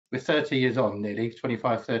we're 30 years on, nearly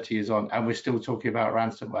 25, 30 years on, and we're still talking about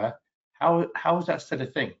ransomware. How is that still a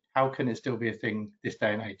thing? How can it still be a thing this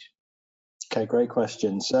day and age? Okay, great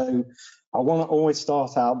question. So I want to always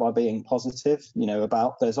start out by being positive,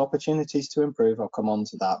 about there's opportunities to improve. I'll come on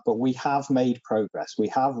to that, but we have made progress. We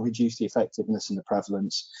have reduced the effectiveness and the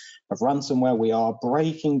prevalence of ransomware. We are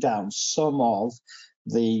breaking down some of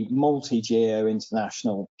the multi-geo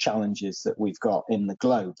international challenges that we've got in the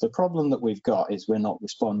globe. The problem that we've got is we're not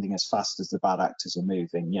responding as fast as the bad actors are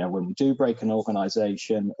moving. When we do break an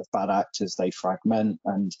organization of bad actors, they fragment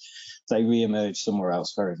and they re-emerge somewhere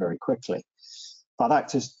else very, very quickly. Bad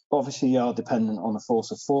actors obviously are dependent on the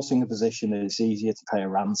force of forcing a position that it's easier to pay a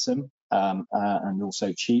ransom and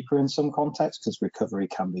also cheaper in some contexts because recovery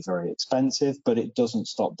can be very expensive, but it doesn't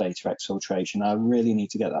stop data exfiltration. I really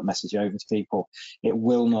need to get that message over to people. It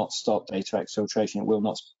will not stop data exfiltration. It will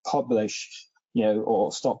not publish,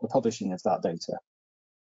 or stop the publishing of that data.